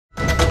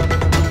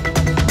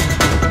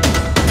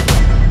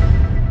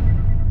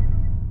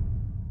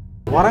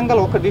వరంగల్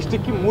ఒక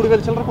డిస్టిక్కి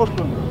 3000 చిల్లర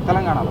పోస్టులు ఉంది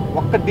తెలంగాణలో.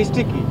 ఒక్క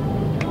డిస్టిక్కి.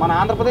 మన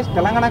ఆంధ్రప్రదేశ్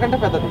తెలంగాణ కంటే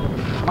పెద్దది.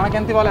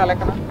 మనకెంత ఇవ్వాలి ఆ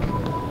లెక్కన?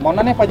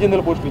 మొన్ననే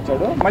 18,000 పోస్టులు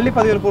ఇచ్చాడు, మళ్ళీ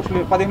 10,000 పోస్టులు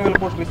 15,000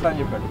 పోస్టులు ఇస్తా అని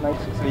చెప్పాడు.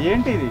 అసలు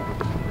ఏంటి ఇది?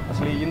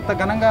 అసలు ఇంత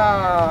ఘనంగా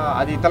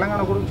అది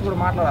తెలంగాణ గురించి కూడా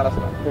మాట్లాడాలి.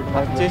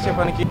 అసలు చేసే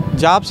పనికి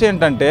జాబ్స్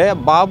ఏంటంటే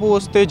బాబు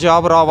వస్తే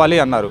జాబ్ రావాలి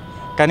అన్నారు.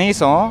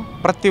 కనీసం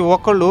ప్రతి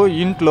ఒక్కళ్ళు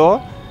ఇంట్లో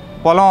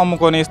పొలం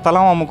అమ్ముకొని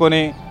స్థలం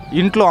అమ్ముకొని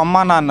ఇంట్లో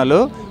అమ్మా నాన్నలు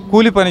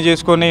కూలి పని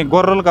చేసుకొని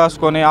గొర్రెలు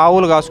కాసుకొని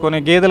ఆవులు కాసుకొని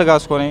గేదెలు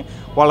కాసుకొని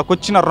వాళ్ళకు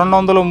వచ్చిన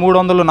 200,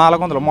 300,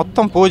 400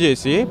 మొత్తం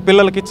పోజేసి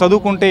పిల్లలకి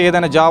చదువుకుంటే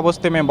ఏదైనా జాబ్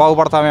వస్తే మేము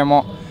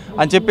బాగుపడతామేమో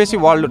అని చెప్పేసి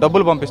వాళ్ళు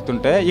డబ్బులు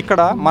పంపిస్తుంటే,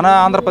 ఇక్కడ మన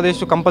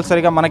ఆంధ్రప్రదేశ్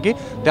కంపల్సరీగా మనకి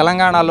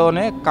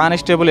తెలంగాణలోనే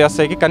కానిస్టేబుల్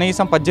ఎస్ఐకి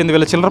కనీసం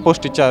 18,000 చిల్లర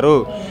పోస్ట్ ఇచ్చారు.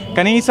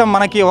 కనీసం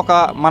మనకి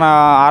మన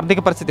ఆర్థిక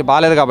పరిస్థితి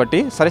బాగాలేదు కాబట్టి,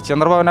 సరే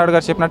చంద్రబాబు నాయుడు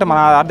గారు చెప్పినట్టే మన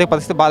ఆర్థిక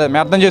పరిస్థితి బాగాలేదు,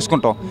 మేము అర్థం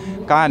చేసుకుంటాం.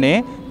 కానీ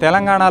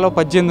తెలంగాణలో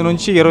 18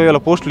 నుంచి 20,000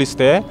 పోస్టులు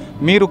ఇస్తే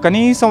మీరు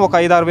కనీసం ఒక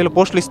 5-6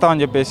 పోస్టులు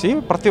ఇస్తామని చెప్పేసి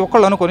ప్రతి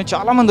ఒక్కళ్ళు అనుకొని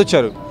చాలామంది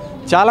వచ్చారు.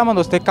 చాలామంది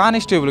వస్తే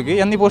కానిస్టేబుల్కి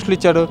ఎన్ని పోస్టులు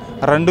ఇచ్చాడు?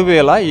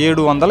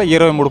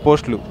 2,723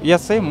 పోస్టులు,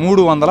 ఎస్ఐ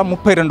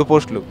 332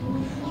 పోస్టులు.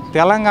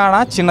 తెలంగాణ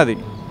చిన్నది,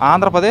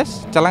 ఆంధ్రప్రదేశ్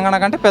తెలంగాణ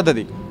కంటే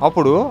పెద్దది.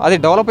 అప్పుడు అది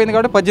డెవలప్ అయింది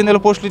కాబట్టి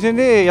 18,000 పోస్టులు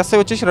ఇచ్చింది, ఎస్ఐ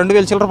వచ్చేసి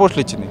 2,000 చిల్లర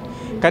పోస్టులు ఇచ్చింది.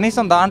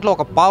 కనీసం దాంట్లో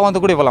ఒక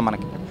పావంతు కూడా ఇవ్వాలి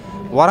మనకి.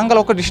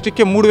 వరంగల్ ఒక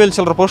డిస్టిక్కే 3,000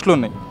 చిల్లర పోస్టులు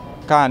ఉన్నాయి,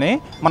 కానీ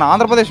మన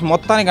ఆంధ్రప్రదేశ్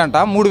మొత్తానికంట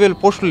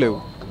 3,000 పోస్టులు లేవు.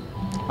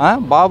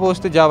 బాబు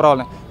వస్తే జాబ్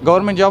రావాలి,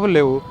 గవర్నమెంట్ జాబులు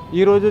లేవు.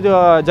 ఈరోజు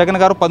జగన్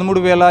గారు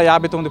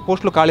 13,059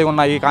 పోస్టులు ఖాళీ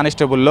ఉన్నాయి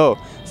కానిస్టేబుల్లో.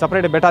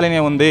 సపరేట్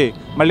బెటాలియన్ ఉంది,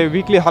 మళ్ళీ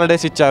వీక్లీ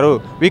హాలిడేస్ ఇచ్చారు.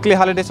 వీక్లీ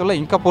హాలిడేస్ వల్ల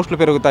ఇంకా పోస్టులు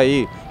పెరుగుతాయి.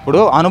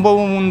 ఇప్పుడు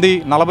అనుభవం ఉంది,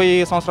 40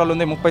 సంవత్సరాలు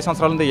ఉంది, 30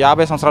 సంవత్సరాలు ఉంది,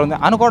 50 సంవత్సరాలు ఉంది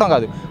అనుకోవడం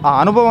కాదు, ఆ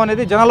అనుభవం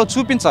అనేది జనాల్లో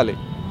చూపించాలి.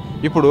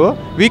 ఇప్పుడు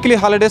వీక్లీ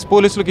హాలిడేస్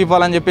పోలీసులకు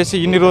ఇవ్వాలని చెప్పేసి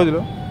ఇన్ని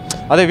రోజులు,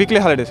 అదే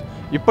వీక్లీ హాలిడేస్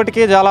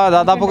ఇప్పటికే చాలా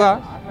దాదాపుగా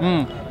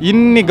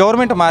ఇన్ని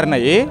గవర్నమెంట్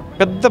మారినాయి.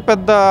 పెద్ద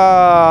పెద్ద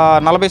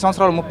 40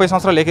 సంవత్సరాలు, 30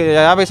 సంవత్సరాలు,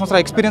 50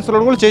 సంవత్సరాల ఎక్స్పీరియన్స్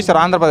కూడా చేశారు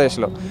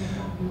ఆంధ్రప్రదేశ్లో.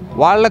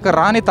 వాళ్ళకి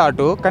రాని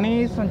తాటు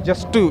కనీసం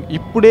జస్ట్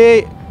ఇప్పుడే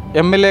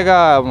ఎమ్మెల్యేగా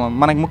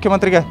మనకి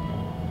ముఖ్యమంత్రిగా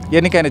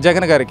ఎన్నికైన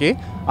జగన్ గారికి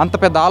అంత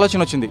పెద్ద ఆలోచన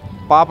వచ్చింది.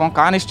 పాపం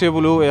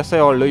కానిస్టేబుల్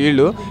ఎస్ఐ వాళ్ళు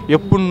వీళ్ళు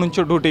ఎప్పటి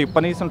నుంచో డ్యూటీ,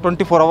 కనీసం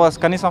 24 అవర్స్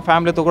కనీసం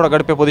ఫ్యామిలీతో కూడా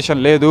గడిపే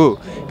పొజిషన్ లేదు.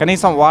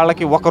 కనీసం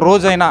వాళ్ళకి ఒక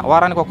రోజైనా,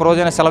 వారానికి ఒక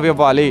రోజైనా సెలవు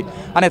ఇవ్వాలి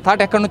అనే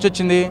థాట్ ఎక్కడి నుంచి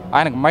వచ్చింది?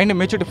 ఆయనకు మైండ్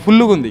మెచ్యూరిటీ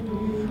ఫుల్గా ఉంది.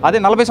 అదే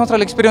 40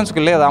 సంవత్సరాల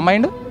ఎక్స్పీరియన్స్కి లేదా ఆ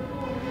మైండ్?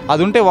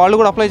 అది ఉంటే వాళ్ళు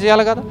కూడా అప్లై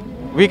చేయాలి కదా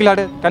వీక్లీ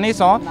హాలిడే.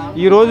 కనీసం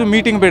ఈరోజు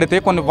మీటింగ్ పెడితే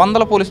కొన్ని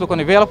 100 పోలీసులు,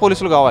 కొన్ని 1000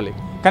 పోలీసులు కావాలి.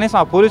 కనీసం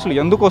ఆ పోలీసులు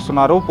ఎందుకు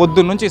వస్తున్నారు?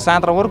 పొద్దున్న నుంచి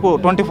సాయంత్రం వరకు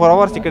 24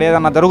 అవర్స్ ఇక్కడ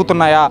ఏదైనా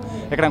జరుగుతున్నాయా,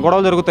 ఇక్కడ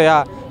గొడవలు జరుగుతాయా,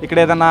 ఇక్కడ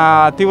ఏదైనా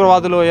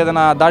తీవ్రవాదులు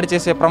ఏదైనా దాడి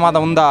చేసే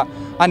ప్రమాదం ఉందా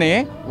అని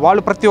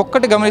వాళ్ళు ప్రతి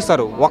ఒక్కటి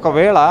గమనిస్తారు.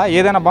 ఒకవేళ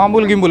ఏదైనా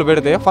బాంబులు గింబులు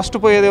పెడితే ఫస్ట్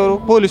పోయేది ఎవరు?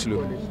 పోలీసులు.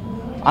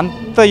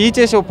 అంత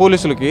చేసే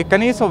పోలీసులకి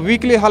కనీసం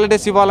వీక్లీ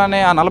హాలిడేస్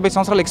ఇవ్వాలనే ఆ 40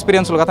 సంవత్సరాల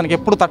ఎక్స్పీరియన్స్లు అతనికి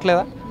ఎప్పుడు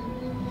తట్టలేదా?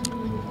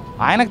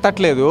 ఆయనకు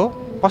తట్టలేదు.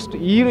 ఫస్ట్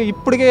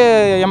ఇప్పటికే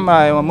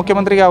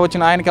ముఖ్యమంత్రిగా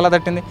వచ్చిన ఆయనకి ఎలా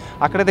తట్టింది?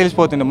 అక్కడే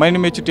తెలిసిపోతుంది మైండ్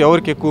మెచ్యూరిటీ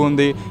ఎవరికి ఎక్కువ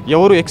ఉంది,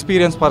 ఎవరు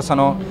ఎక్స్పీరియన్స్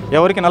పర్సను,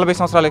 ఎవరికి 40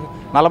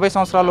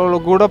 సంవత్సరాలు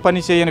కూడా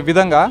పని చేయని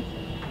విధంగా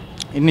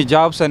ఇన్ని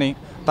జాబ్స్ అని.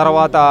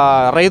 తర్వాత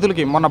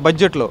రైతులకి మొన్న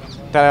బడ్జెట్లో,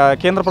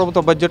 కేంద్ర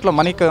ప్రభుత్వ బడ్జెట్లో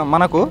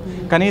మనకు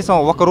కనీసం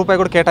 ₹1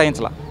 కూడా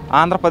కేటాయించాల.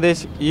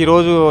 ఆంధ్రప్రదేశ్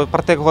ఈరోజు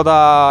ప్రత్యేక హోదా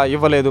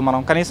ఇవ్వలేదు, మనం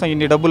కనీసం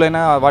ఇన్ని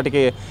డబ్బులైనా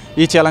వాటికి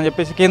ఇచ్చేయాలని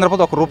చెప్పేసి కేంద్ర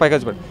ప్రభుత్వం ₹1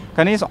 ఖర్చు పెట్టి,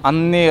 కనీసం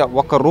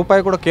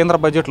 ₹1 కూడా కేంద్ర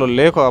బడ్జెట్లో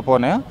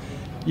లేకపోయినా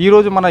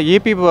ఈరోజు మన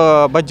ఏపీ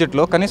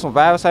బడ్జెట్లో కనీసం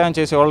వ్యవసాయం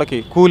చేసే వాళ్ళకి,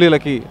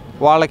 కూలీలకి,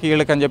 వాళ్ళకి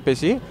వీళ్ళకి అని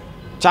చెప్పేసి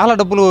చాలా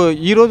డబ్బులు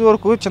ఈరోజు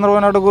వరకు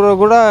చంద్రబాబు నాయుడు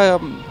కూడా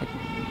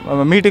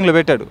మీటింగ్లు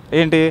పెట్టాడు.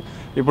 ఏంటి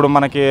ఇప్పుడు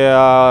మనకి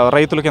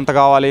రైతులకు ఇంత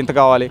కావాలి, ఇంత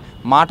కావాలి,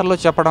 మాటల్లో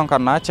చెప్పడం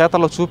కన్నా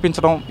చేతల్లో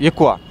చూపించడం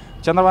ఎక్కువ.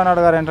 చంద్రబాబు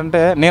నాయుడు గారు ఏంటంటే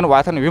నేను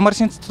అతన్ని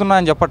విమర్శిస్తున్నా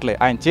అని చెప్పట్లే,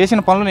 ఆయన చేసిన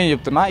పనులు నేను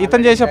చెప్తున్నా,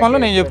 ఇతను చేసే పనులు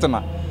నేను చెప్తున్నా.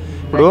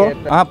 ఇప్పుడు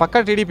పక్కా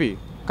టీడీపీ,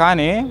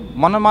 కానీ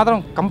మొన్న మాత్రం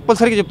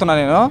కంపల్సరీగా చెప్తున్నా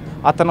నేను,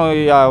 అతను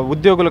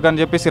ఉద్యోగులకు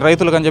అని చెప్పేసి,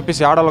 రైతులకు అని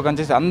చెప్పేసి, ఆడవాళ్ళకి అని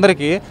చెప్పేసి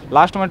అందరికీ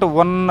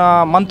లాస్ట్1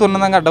 మంత్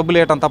ఉన్నదంగా డబ్బులు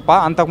వేయటం తప్ప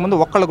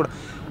అంతకుముందు ఒక్కళ్ళు కూడా.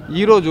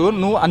 ఈరోజు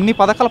నువ్వు అన్ని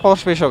పథకాలు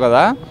ప్రవేశపెట్టావు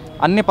కదా,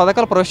 అన్ని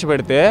పథకాలు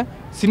ప్రవేశపెడితే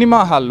సినిమా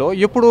హాల్లో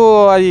ఎప్పుడు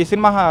అది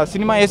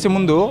సినిమా వేసే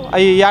ముందు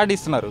అవి యాడ్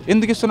ఇస్తున్నారు.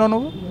 ఎందుకు ఇస్తున్నావు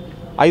నువ్వు?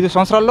 5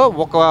 సంవత్సరాల్లో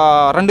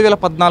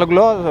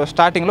 2014లో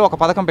స్టార్టింగ్లో ఒక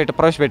పథకం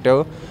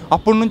ప్రవేశపెట్టావు.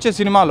 అప్పటి నుంచే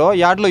సినిమాలో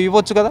యాడ్లో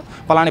ఇవ్వచ్చు కదా,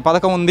 పలాని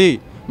పథకం ఉంది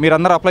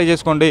మీరందరూ అప్లై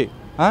చేసుకోండి,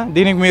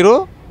 దీనికి మీరు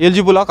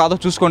ఎలిజిబులా కాదో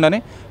చూసుకోండి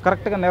అని.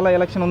 కరెక్ట్గా నెల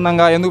ఎలక్షన్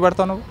ఉందంగా ఎందుకు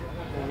పెడతావు నువ్వు?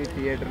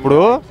 ఇప్పుడు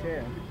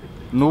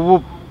నువ్వు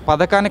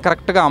పథకాన్ని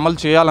కరెక్ట్గా అమలు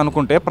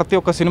చేయాలనుకుంటే ప్రతి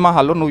ఒక్క సినిమా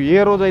హాల్లో నువ్వు ఏ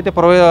రోజు అయితే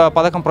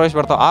పథకం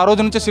ప్రవేశపెడతావు ఆ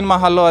రోజు నుంచే సినిమా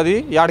హాల్లో అది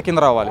యాడ్ కింద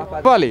రావాలి.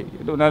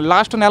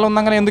 లాస్ట్ నెల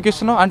ఉందంగానే ఎందుకు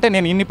ఇస్తున్నావు అంటే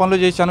నేను ఇన్ని పనులు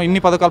చేశాను,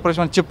 ఇన్ని పథకాలు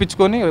ప్రవేశం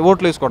చెప్పించుకొని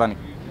ఓట్లు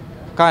వేసుకోవడానికి.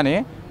 కానీ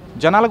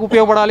జనాలకు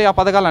ఉపయోగపడాలి ఆ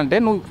పథకాలంటే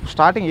నువ్వు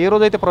స్టార్టింగ్ ఏ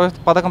రోజైతే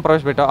పథకం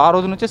ప్రవేశపెట్టావు ఆ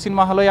రోజు నుంచే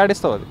సినిమా హాల్లో యాడ్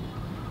ఇస్తావు. అది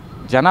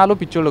జనాలు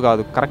పిచ్చోళ్ళు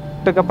కాదు,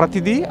 కరెక్ట్గా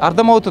ప్రతిదీ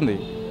అర్థమవుతుంది.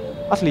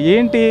 అసలు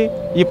ఏంటి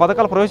ఈ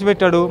పథకాలు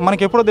ప్రవేశపెట్టాడు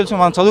మనకి ఎప్పుడో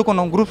తెలుసు, మనం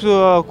చదువుకున్నాం, గ్రూప్స్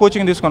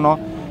కోచింగ్ తీసుకున్నాం.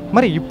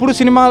 మరి ఇప్పుడు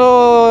సినిమాలో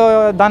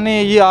దాన్ని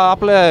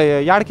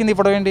యాడ్ కింద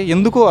ఇవ్వడం ఏంటి?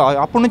 ఎందుకు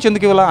అప్పటి నుంచి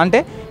ఎందుకు ఇవ్వాలా అంటే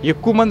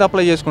ఎక్కువ మంది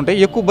అప్లై చేసుకుంటే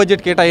ఎక్కువ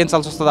బడ్జెట్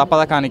కేటాయించాల్సి వస్తుంది ఆ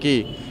పథకానికి.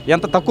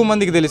 ఎంత తక్కువ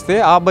మందికి తెలిస్తే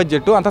ఆ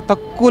బడ్జెట్ అంత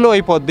తక్కువలో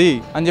అయిపోద్ది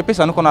అని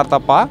చెప్పేసి అనుకున్నారు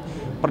తప్ప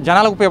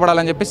జనాలకు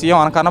ఉపయోగపడాలని చెప్పేసి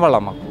ఏం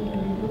కనబడాలమ్మా.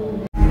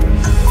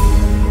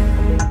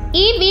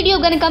 ఈ వీడియో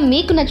గనుక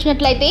మీకు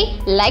నచ్చినట్లయితే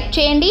లైక్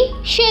చేయండి,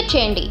 షేర్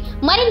చేయండి.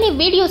 మరిన్ని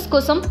వీడియోస్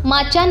కోసం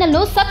మా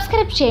ఛానల్ను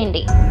సబ్స్క్రైబ్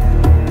చేయండి.